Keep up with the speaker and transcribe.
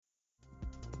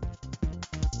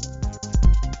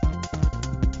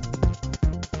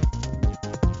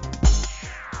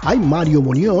I'm Mario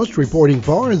Munoz reporting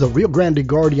for the Rio Grande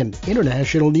Guardian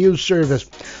International News Service.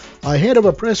 Ahead of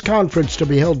a press conference to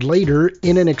be held later,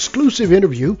 in an exclusive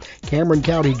interview, Cameron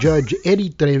County Judge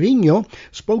Eddie Trevino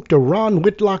spoke to Ron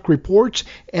Whitlock Reports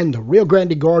and the Rio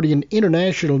Grande Guardian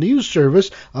International News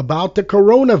Service about the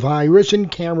coronavirus in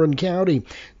Cameron County.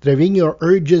 Trevino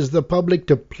urges the public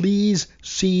to please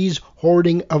cease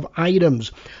hoarding of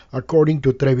items. According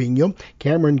to Trevino,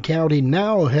 Cameron County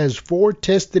now has 4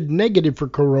 tested negative for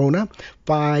corona,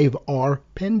 5 are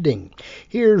pending.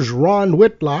 Here's Ron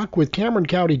Whitlock with Cameron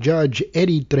County Judge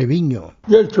Eddie Trevino.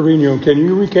 Judge Trevino, can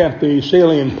you recap the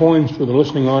salient points for the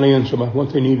listening audience about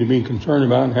what they need to be concerned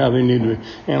about and how they need to be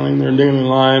handling their daily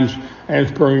lives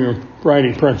as per your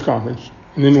Friday press conference?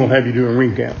 And then we'll have you do a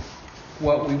recap.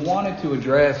 What we wanted to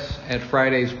address at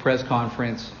Friday's press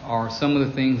conference are some of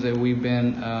the things that we've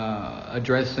been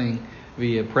addressing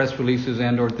via press releases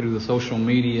and or through the social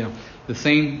media. The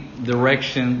same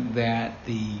direction that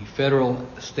the federal,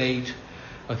 state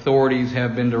authorities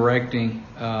have been directing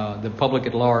the public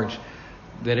at large,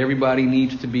 that everybody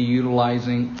needs to be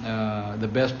utilizing the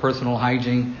best personal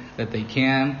hygiene that they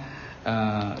can,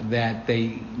 that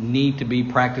they need to be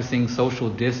practicing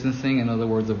social distancing, in other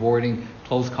words, avoiding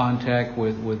close contact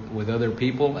with other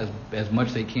people as much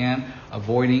as they can,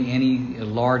 avoiding any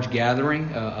large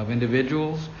gathering of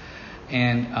individuals.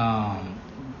 And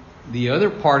the other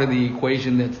part of the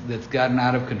equation that's gotten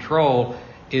out of control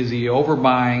is the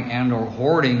overbuying and or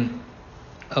hoarding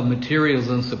of materials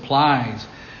and supplies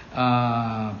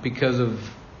because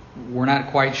we're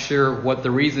not quite sure what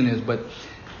the reason is. But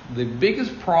the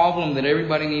biggest problem that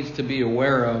everybody needs to be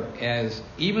aware of is,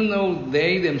 even though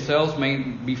they themselves may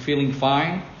be feeling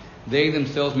fine, they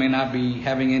themselves may not be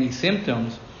having any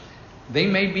symptoms, they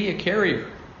may be a carrier,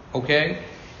 okay?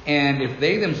 And if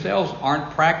they themselves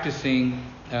aren't practicing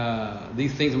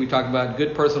these things that we talked about,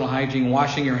 good personal hygiene,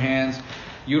 washing your hands,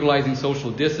 utilizing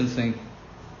social distancing,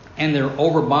 and they're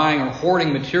overbuying or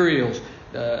hoarding materials,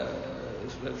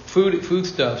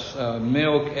 foodstuffs,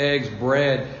 milk, eggs,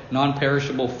 bread,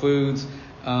 non-perishable foods,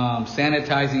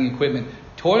 sanitizing equipment,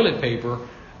 toilet paper,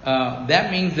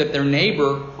 that means that their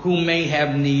neighbor who may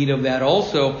have need of that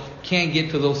also can't get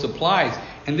to those supplies.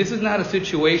 And this is not a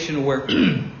situation where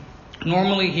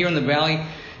normally here in the Valley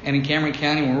and in Cameron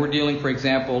County, when we're dealing, for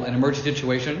example, an emergency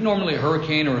situation, normally a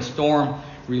hurricane or a storm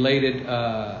related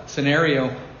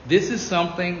scenario, this is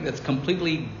something that's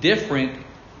completely different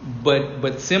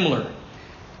but similar.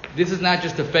 This is not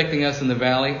just affecting us in the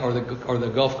Valley or the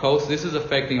Gulf Coast. This is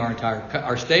affecting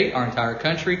our state, our entire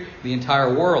country, the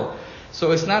entire world.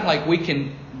 So it's not like we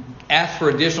can ask for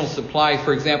additional supplies.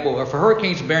 For example, if a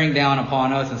hurricane's bearing down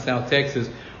upon us in South Texas,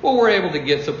 well, we're able to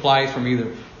get supplies from either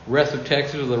the rest of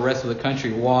Texas or the rest of the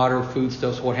country, water,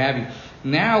 foodstuffs, what have you.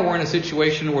 Now we're in a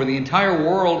situation where the entire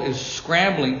world is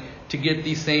scrambling to get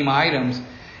these same items,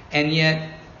 and yet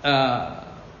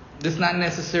it's not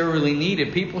necessarily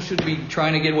needed. People should be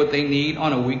trying to get what they need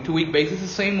on a week-to-week basis, the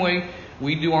same way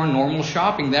we do our normal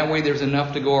shopping. That way there's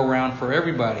enough to go around for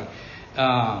everybody.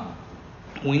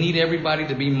 We need everybody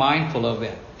to be mindful of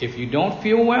that. If you don't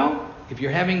feel well, if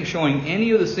you're showing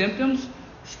any of the symptoms,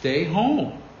 stay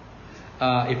home.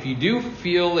 If you do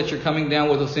feel that you're coming down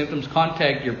with those symptoms,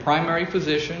 contact your primary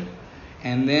physician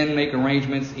and then make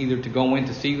arrangements either to go in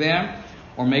to see them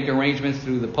or make arrangements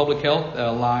through the public health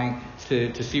line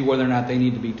to see whether or not they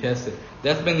need to be tested.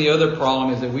 That's been the other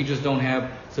problem, is that we just don't have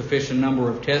sufficient number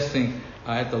of testing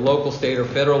at the local, state, or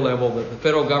federal level. The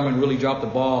federal government really dropped the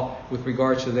ball with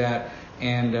regards to that.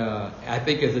 And I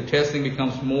think as the testing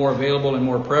becomes more available and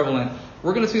more prevalent,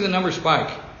 we're going to see the numbers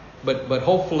spike. But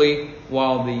hopefully,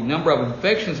 while the number of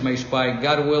infections may spike,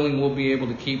 God willing, we'll be able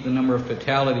to keep the number of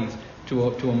fatalities to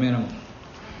a minimum.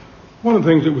 One of the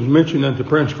things that was mentioned at the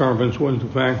press conference was the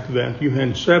fact that you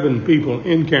had 7 people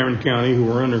in Cameron County who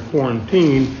were under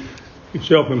quarantine,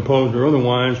 self-imposed or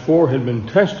otherwise. 4 had been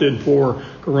tested for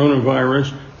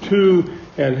coronavirus. 2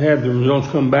 had the results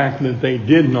come back that they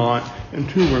did not, and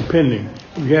 2 were pending.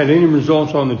 Have you had any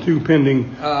results on the 2 pending?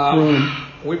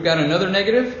 We've got another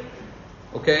negative,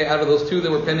 okay, out of those 2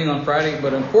 that were pending on Friday.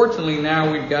 But unfortunately,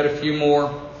 now we've got a few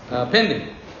more pending.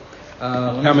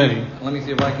 How many? Let me see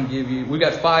if I can give you. We've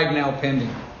got 5 now pending.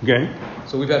 Okay.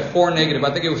 So we've had 4 negative. I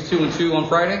think it was 2 and 2 on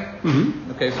Friday. Mm-hmm.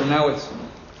 Okay, so now it's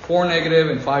 4 negative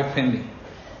and 5 pending.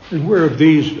 And where have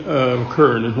these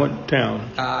occurred? In what town?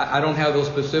 I don't have those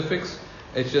specifics.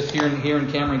 It's just here in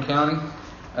Cameron County.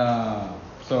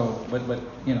 But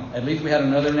you know, at least we had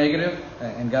another negative,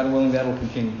 and God willing, that will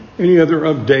continue. Any other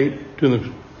update to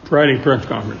the Friday press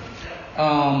conference?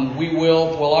 We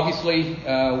will. Well, obviously,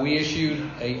 we issued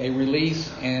a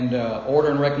release and order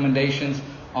and recommendations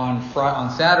on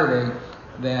Saturday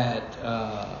that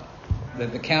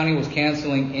the county was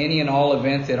canceling any and all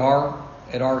events at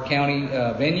our county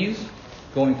venues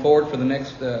going forward for the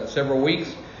next several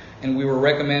weeks, and we were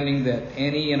recommending that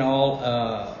any and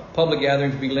all public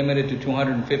gatherings be limited to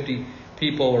 250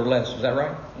 people or less. Is that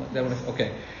right?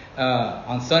 Okay.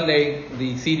 On Sunday,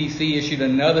 the CDC issued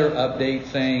another update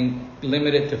saying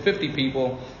limited to 50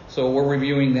 people, so we're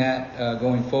reviewing that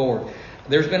going forward.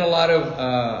 There's been a lot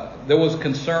of, there was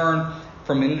concern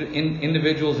from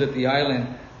individuals at the island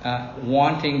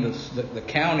wanting the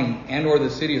county and or the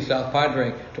city of South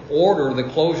Padre to order the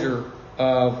closure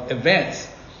of events.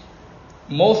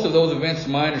 Most of those events, to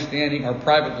my understanding, are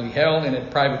privately held and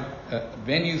at private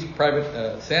venues,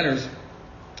 private centers,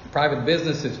 private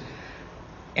businesses.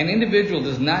 An individual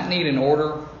does not need an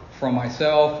order from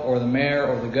myself or the mayor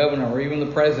or the governor or even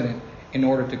the president in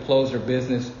order to close their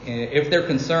business if their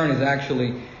concern is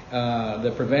actually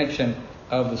the prevention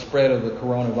of the spread of the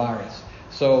coronavirus.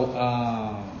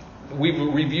 So we've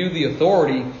reviewed the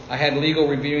authority. I had legal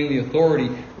reviewing the authority.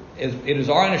 It is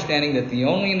our understanding that the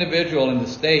only individual in the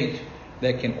state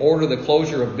that can order the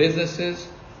closure of businesses,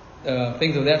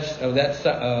 things of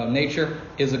that nature,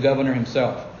 is the governor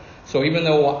himself. So even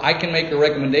though I can make a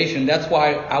recommendation, that's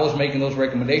why I was making those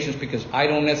recommendations, because I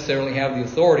don't necessarily have the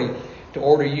authority to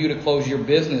order you to close your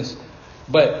business.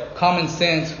 But common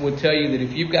sense would tell you that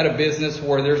if you've got a business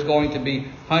where there's going to be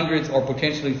hundreds or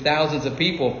potentially thousands of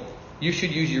people, you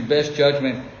should use your best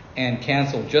judgment and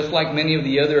cancel. Just like many of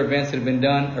the other events that have been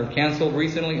done or canceled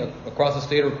recently across the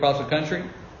state or across the country,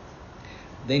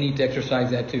 they need to exercise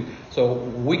that too. So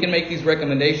we can make these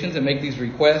recommendations and make these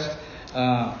requests.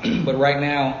 But right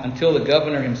now, until the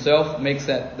governor himself makes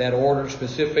that order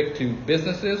specific to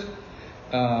businesses,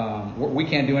 we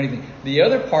can't do anything. The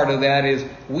other part of that is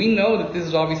we know that this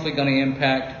is obviously going to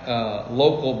impact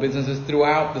local businesses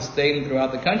throughout the state and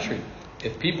throughout the country.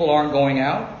 If people aren't going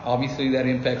out, obviously that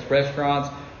impacts restaurants,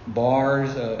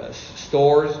 bars,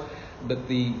 stores. But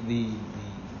the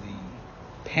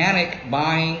panic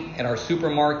buying at our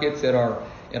supermarkets, at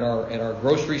our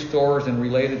grocery stores and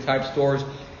related type stores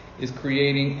is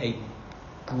creating a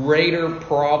greater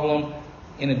problem,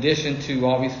 in addition to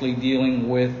obviously dealing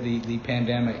with the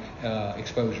pandemic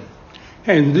exposure.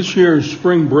 And this year's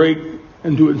spring break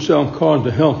into itself caused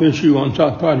a health issue on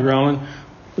South Padre Island,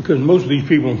 because most of these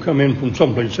people come in from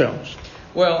someplace else.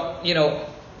 Well,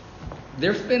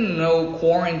 there's been no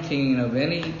quarantine of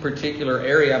any particular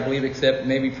area, I believe, except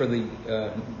maybe for the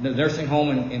nursing home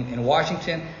in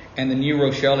Washington and the New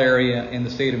Rochelle area in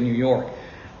the state of New York.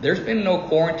 There's been no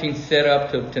quarantine set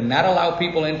up to not allow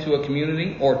people into a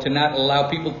community or to not allow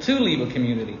people to leave a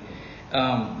community.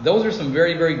 Those are some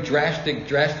very, very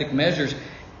drastic measures.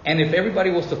 And if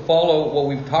everybody was to follow what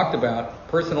we've talked about,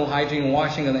 personal hygiene,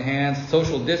 washing of the hands,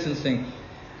 social distancing,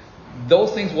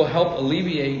 those things will help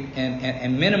alleviate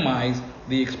and minimize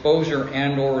the exposure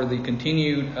and or the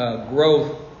continued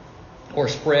growth or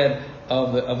spread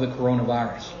of the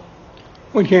coronavirus.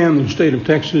 What can the state of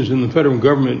Texas and the federal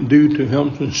government do to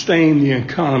help sustain the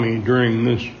economy during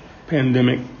this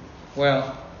pandemic?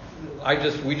 Well,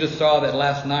 we just saw that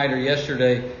last night or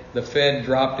yesterday, the Fed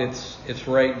dropped its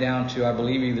rate down to, I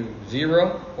believe, either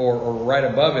zero or right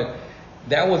above it.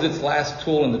 That was its last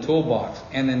tool in the toolbox.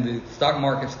 And then the stock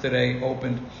markets today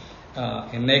opened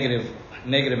in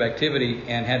negative activity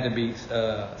and had to be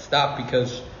stopped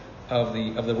because of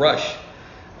the rush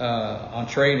on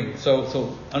trading.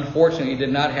 So unfortunately, it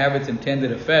did not have its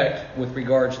intended effect with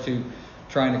regards to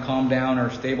trying to calm down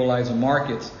or stabilize the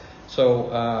markets.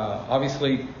 So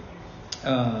obviously,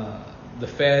 the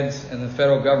feds and the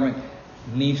federal government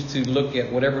needs to look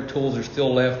at whatever tools are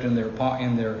still left in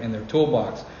their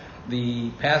toolbox. The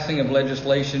passing of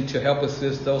legislation to help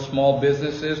assist those small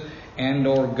businesses and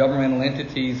or governmental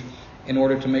entities in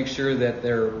order to make sure that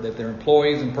their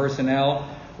employees and personnel,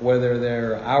 whether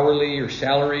they're hourly or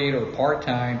salaried or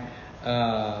part-time,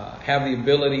 have the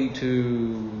ability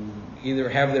to either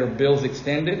have their bills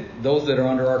extended, those that are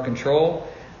under our control.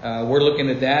 We're looking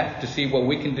at that to see what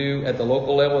we can do at the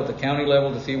local level, at the county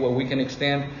level, to see what we can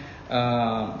extend.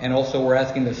 And also we're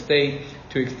asking the state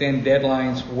to extend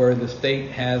deadlines where the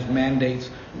state has mandates,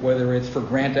 whether it's for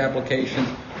grant applications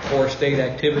or state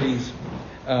activities,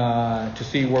 to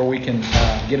see where we can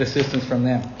get assistance from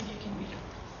them.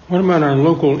 What about our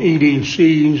local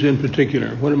EDCs in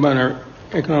particular? What about our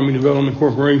economic development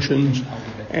corporations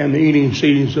and the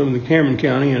EDCs of the Cameron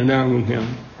County and Hidalgo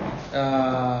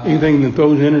County? Anything that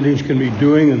those entities can be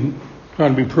doing and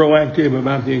trying to be proactive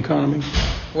about the economy?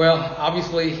 Well,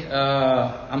 obviously,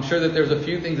 I'm sure that there's a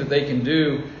few things that they can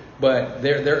do, but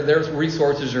their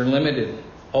resources are limited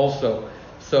also.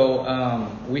 So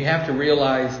we have to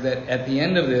realize that at the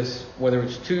end of this, whether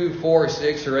it's 2, 4,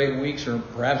 6, or 8 weeks, or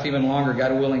perhaps even longer,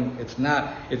 God willing, it's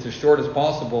as short as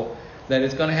possible, that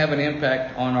it's going to have an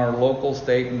impact on our local,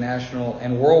 state, and national,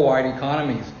 and worldwide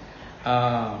economies.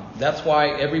 That's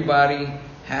why everybody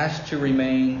has to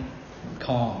remain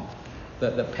calm.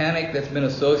 The panic that's been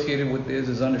associated with this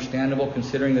is understandable,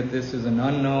 considering that this is an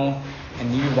unknown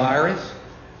and new virus.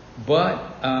 But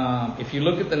if you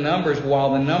look at the numbers,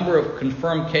 while the number of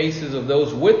confirmed cases of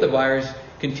those with the virus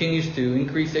continues to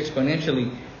increase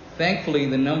exponentially, thankfully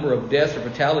the number of deaths or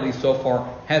fatalities so far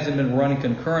hasn't been running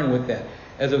concurrent with that.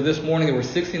 As of this morning, there were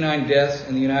 69 deaths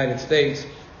in the United States.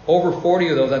 Over 40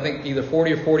 of those, I think either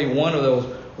 40 or 41 of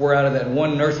those, were out of that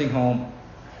one nursing home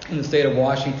in the state of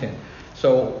Washington.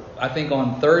 So I think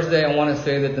on Thursday, I want to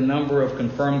say that the number of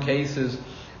confirmed cases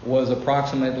was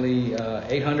approximately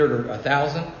 800 or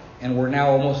 1,000, and we're now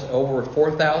almost over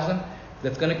 4,000.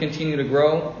 That's going to continue to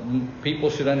grow. People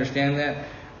should understand that.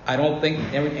 I don't think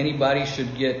anybody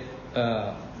should get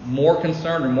more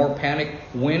concerned or more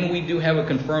panicked when we do have a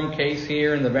confirmed case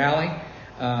here in the Valley,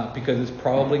 because it's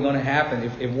probably going to happen.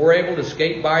 If we're able to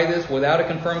skate by this without a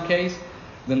confirmed case,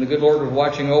 then the good Lord is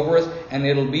watching over us, and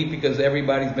it'll be because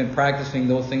everybody's been practicing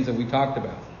those things that we talked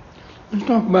about. Let's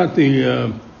talk about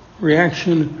the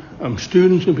reaction of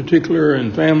students in particular,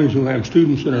 and families who have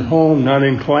students that are home, not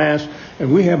in class.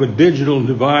 And we have a digital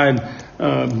divide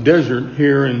desert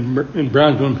here in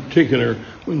Brownsville in particular,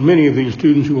 with many of these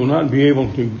students who will not be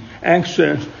able to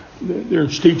access their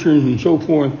teachers and so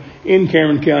forth in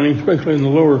Cameron County, especially in the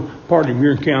lower part of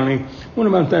your county. What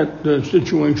about that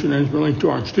situation as it relates to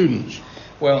our students?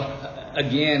 Well,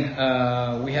 again,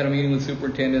 we had a meeting with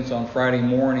superintendents on Friday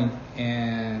morning,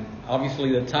 and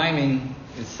obviously the timing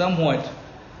is somewhat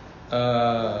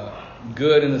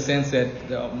good in the sense that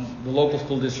the local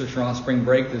school districts are on spring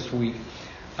break this week.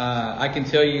 I can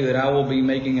tell you that I will be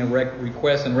making a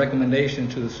request and recommendation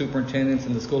to the superintendents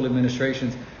and the school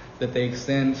administrations that they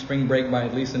extend spring break by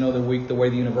at least another week, the way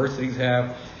the universities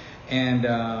have,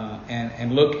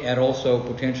 and look at also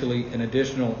potentially an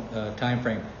additional time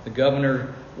frame. The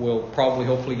governor will probably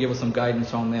hopefully give us some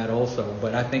guidance on that also,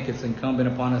 but I think it's incumbent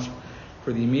upon us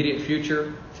for the immediate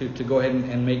future to go ahead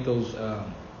and make those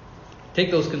take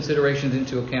those considerations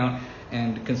into account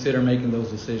and consider making those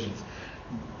decisions.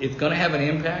 It's going to have an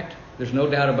impact, there's no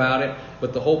doubt about it,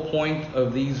 but the whole point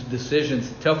of these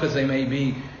decisions, tough as they may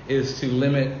be, is to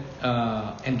limit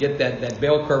and get that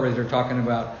bell curve, as they're talking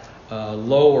about,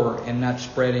 lower and not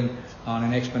spreading on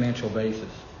an exponential basis.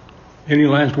 Any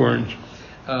last words?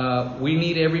 We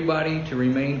need everybody to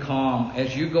remain calm.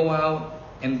 As you go out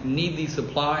and need these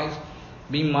supplies,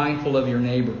 be mindful of your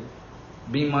neighbor.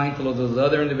 Be mindful of those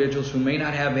other individuals who may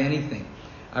not have anything.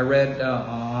 I read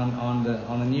on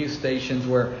the news stations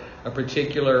where a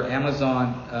particular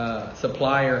Amazon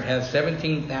supplier has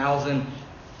 17,000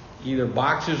 either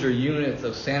boxes or units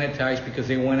of sanitized because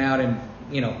they went out and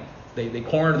they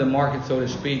cornered the market, so to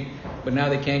speak, but now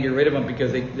they can't get rid of them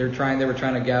because they were trying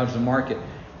to gouge the market.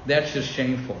 That's just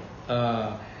shameful.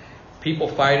 People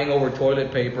fighting over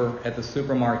toilet paper at the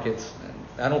supermarkets.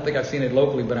 I don't think I've seen it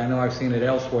locally, but I know I've seen it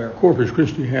elsewhere. Corpus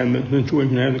Christi had the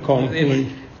situation, had to call the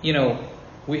police.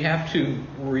 We have to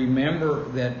remember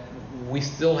that we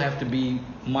still have to be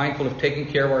mindful of taking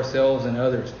care of ourselves and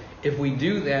others. If we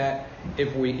do that,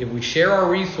 if we share our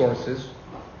resources,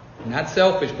 not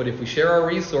selfish, but if we share our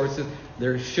resources,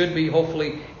 there should be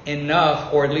hopefully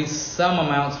enough, or at least some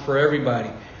amounts for everybody.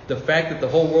 The fact that the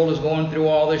whole world is going through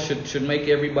all this should make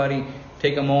everybody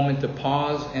take a moment to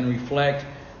pause and reflect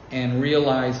and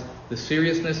realize the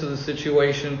seriousness of the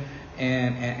situation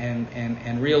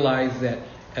and realize that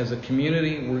as a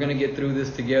community, we're going to get through this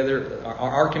together.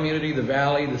 Our community, the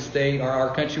valley, the state,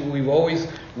 our country, we've always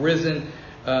risen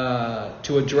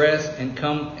to address and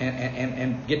come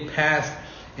and get past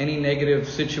any negative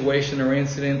situation or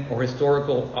incident or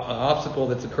historical obstacle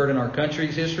that's occurred in our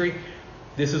country's history.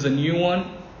 This is a new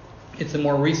one. It's a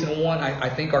more recent one. I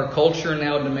think our culture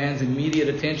now demands immediate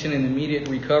attention and immediate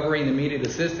recovery and immediate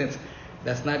assistance.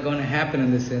 That's not going to happen in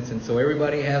this instance. So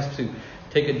everybody has to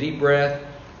take a deep breath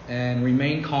and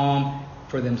remain calm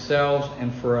for themselves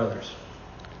and for others.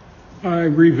 I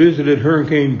revisited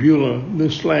Hurricane Beulah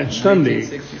this last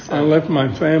Sunday. I left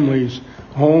my family's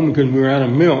home because we were out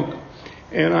of milk.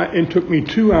 And it took me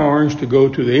 2 hours to go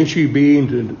to the H-E-B and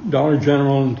to Dollar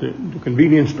General and to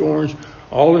convenience stores.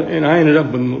 And I ended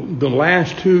up with the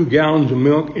last 2 gallons of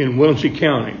milk in Williamson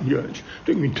County, Judge. It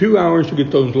took me 2 hours to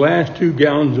get those last 2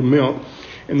 gallons of milk.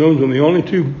 And those were the only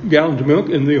 2 gallons of milk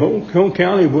in the whole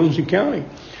county of Williamson County.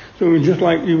 So it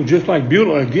was just like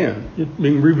Beulah again, just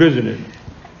being revisited.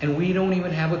 And we don't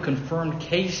even have a confirmed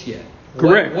case yet.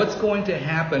 Correct. What's going to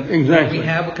happen Exactly. when we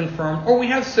have a confirmed, or we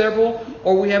have several,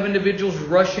 or we have individuals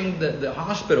rushing the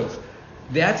hospitals?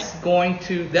 That's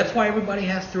why everybody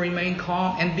has to remain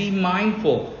calm and be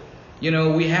mindful.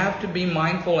 We have to be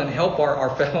mindful and help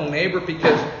our fellow neighbor,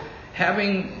 because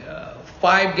having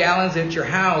 5 gallons at your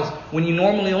house when you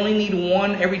normally only need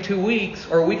 1 every 2 weeks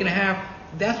or a week and a half,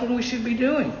 that's what we should be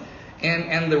doing.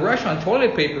 And the rush on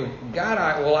toilet paper, God,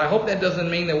 I hope that doesn't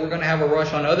mean that we're going to have a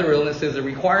rush on other illnesses that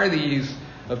require the use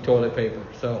of toilet paper.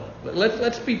 So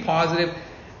let's be positive,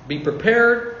 be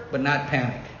prepared, but not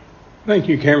panic. Thank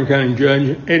you, Cameron County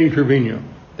Judge Eddie Trevino.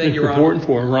 Thank you, Ron. Reporting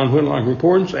for Ron Whitlock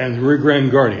Reports and the Rio Grande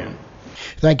Guardian.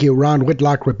 Thank you, Ron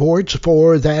Whitlock Reports,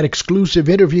 for that exclusive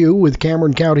interview with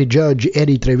Cameron County Judge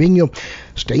Eddie Trevino.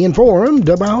 Stay informed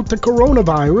about the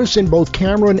coronavirus in both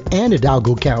Cameron and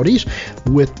Hidalgo counties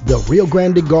with the Rio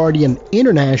Grande Guardian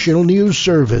International News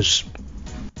Service.